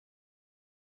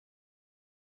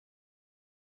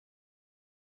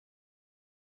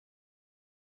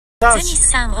ゼニス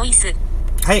さんオイス。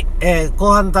はい、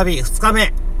後半の旅2日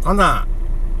目。今度は、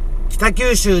北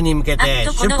九州に向けて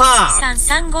出発。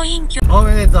お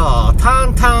めでとう。タ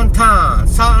ンタンタン。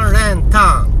3連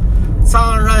タン。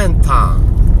3連タ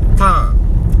ン。タ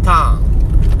ン。タン。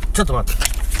ちょっと待って。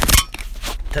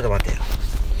ちょっと待ってよ。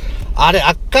あれ、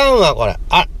あかんわ、これ。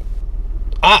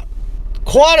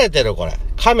壊れてる、これ。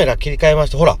カメラ切り替えまし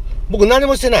た。ほら、僕何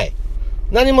もしてない。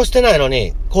何もしてないの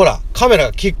に、ほら、カメラ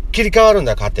が切り替わるん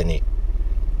だよ、勝手に。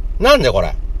なんでこ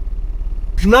れ。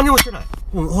何もしてない。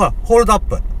ほら、ホールドアッ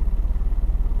プ。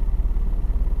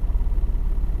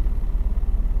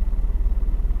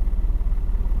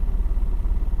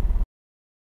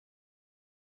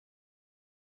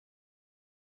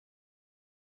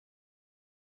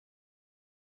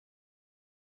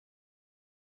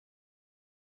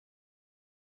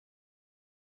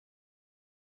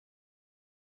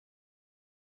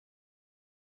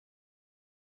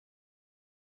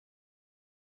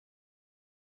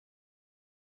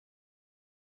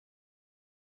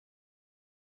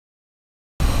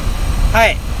は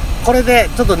い。これで、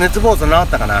ちょっと熱暴走治っ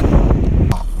たかな。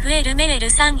フエルメール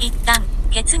さん一旦、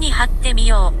ケツに貼ってみ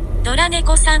よう。ドラ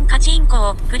猫さんカチン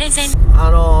コをプレゼン。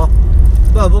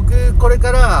僕、これ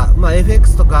から、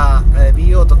FX とか、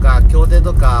BO とか、協定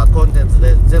とか、コンテンツ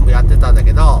で全部やってたんだ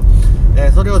けど、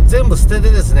それを全部捨て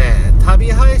てですね、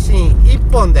旅配信1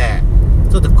本で、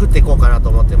ちょっと食っていこうかなと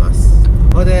思ってます。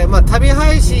それで、旅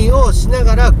配信をしな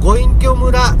がら、ご隠居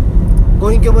村、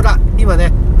今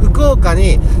ね、福岡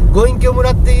にご隠居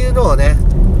村っていうのをね、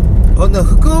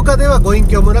福岡ではご隠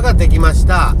居村ができまし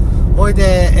た。ほい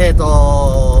で、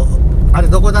あれ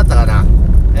どこだったかな、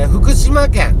福島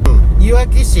県、いわ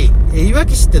き市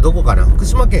ってどこかな、福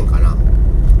島県かな、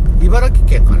茨城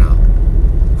県かな、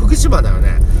福島だよ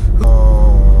ね。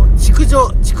築城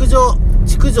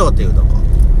っていうとこ、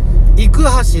生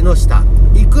橋の下、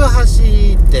生橋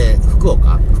って福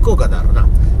岡だろうな、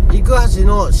生橋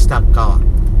の下側、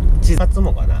千薩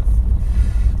もかな。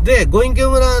で、ご隠居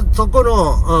村、そこ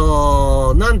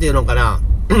の、なんていうのかな、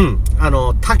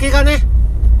竹が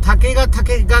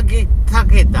竹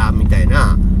田みたい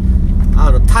な、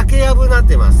竹やぶになっ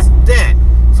てます。で、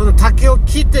その竹を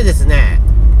切ってですね、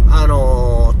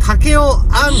竹を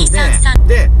編んで、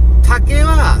で、竹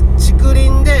は竹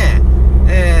林で、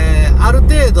ある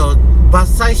程度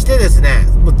伐採してですね、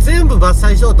もう全部伐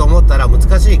採しようと思ったら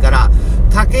難しいから、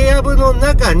竹やぶの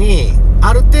中に、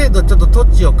ある程度ちょっと土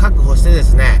地を確保してで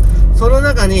すね、その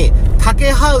中に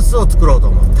竹ハウスを作ろうと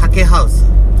思う。竹ハウス。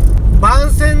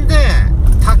番線で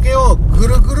竹をぐ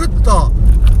るぐるっと、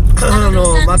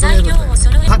まとめるんだよ。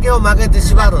竹を曲げて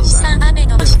縛るんだよ。雨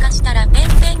のもしかしたらペン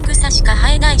ペン草しか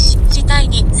生えない湿地帯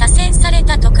に左遷され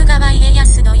た徳川家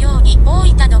康のように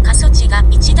大分の過疎地が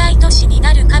一大都市に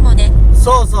なるかもね。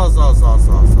そう。そ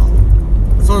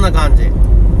んな感じ。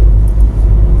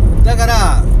だか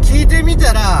ら、聞いてみ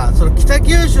たら、その北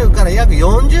九州から約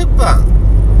40分。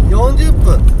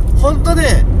ほんと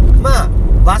ね、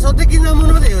場所的なも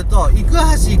ので言うと、生橋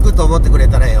行くと思ってくれ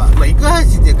たらええわ。生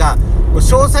橋っていうか、もう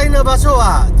詳細な場所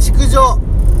は、築城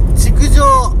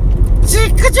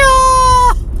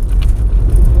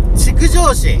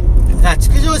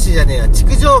市じゃねえや、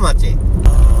築城町。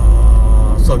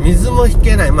そう、水も引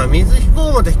けない。水引こ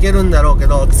うもと引けるんだろうけ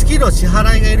ど、月の支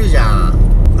払いがいるじゃん。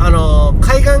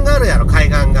海岸があるやろ、海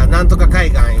岸が。なんとか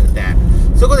海岸言うて。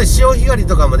そこで潮干狩り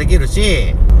とかもできる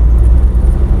し、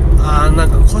なんか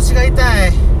腰が痛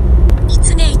い。キ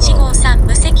ツネ1号さん、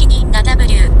無責任な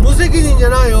W。無責任じゃ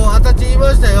ないよ。あたち言いま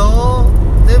したよ。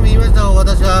全部言いましたよ。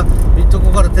私は、ビット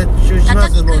コから撤収しま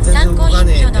す。もう全然動か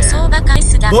ねえって。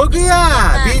僕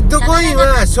は、ビットコイン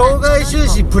は、障害収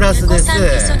支プラスです。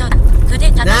何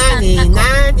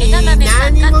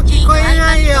も聞こえ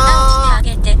ないよ。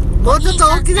もうちょっと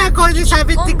大きな声で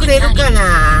喋ってくれるか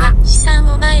な。資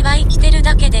産お前は生きてる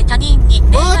だけで他人に。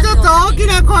もうちょっと大き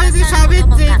な声で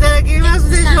喋っていただけます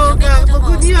でしょうか。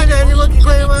僕には何も聞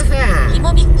こえません。ひ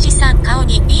もみっちさん顔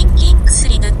にピンキン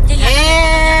薬塗ってやる。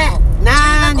な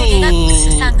ーにデラック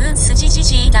スさん筋じ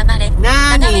じい黙れ。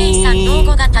ナナウェイさん老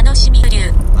後が楽しみ流。ひもみ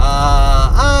っち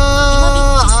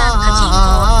さんカチンコ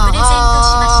をプレゼント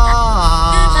しまし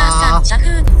た。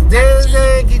全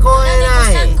然聞こえ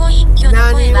ない。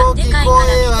何も聞こ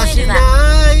えはしな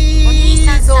い。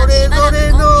それぞ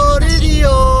れのレディ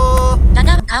オ。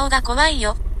顔が怖い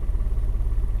よ。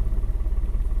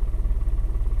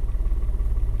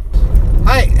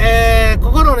はい、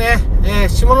ここのね、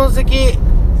下関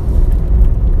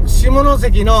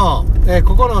の、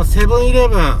ここのセブンイレ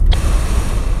ブン。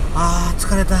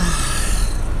疲れた。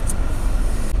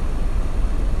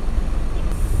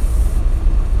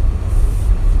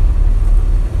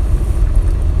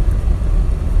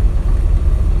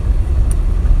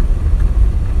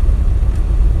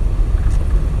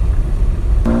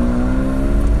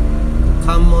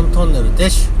トンネルで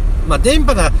す。まあ電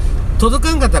波が届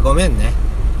かんかったらごめんね。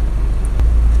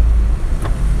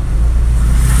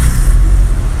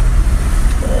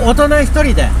大人1人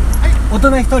で、はい、大人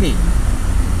1人、はい、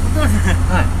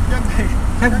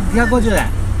150円、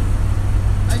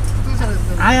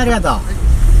はい、ありがとう、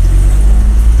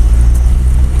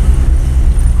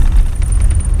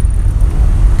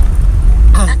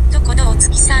はい、このお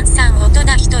月さん大人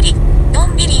1人、の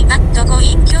んびりご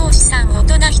隠居さん大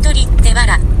人1人ってわ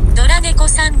ら、ドラ猫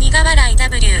さん苦笑い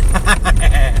W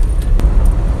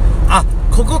あ、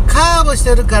ここカーブし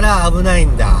てるから危ない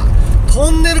んだ。ト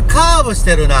ンネルカーブし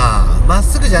てるな。まっ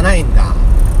すぐじゃないんだ。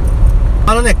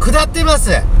下ってま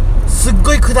す。すっ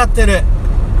ごい下ってる。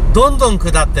どんどん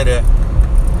下ってる。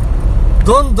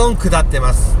どんどん下って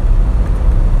ます。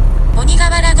鬼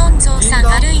瓦どんぞうさん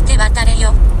歩いて渡れ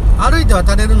よ。歩いて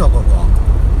渡れるのここ。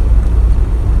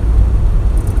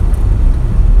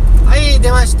はい、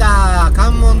出ました。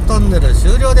関門トンネル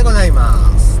終了でござい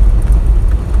ます。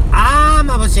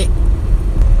眩しい。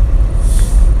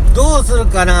どうする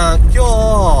かな。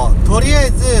今日とりあえ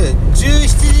ず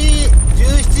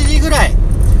17時ぐらい、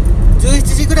17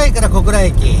時ぐらいから小倉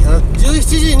駅、17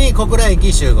時に小倉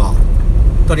駅集合。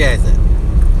とりあえず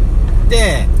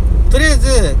で、とりあえ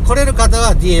ず来れる方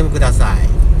は DM ください。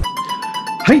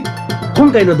はい、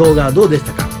今回の動画はどうでし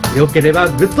たか。よければ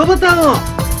グッドボタンを、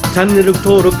チャンネル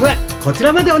登録はこち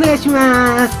らまでお願いし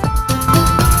ます。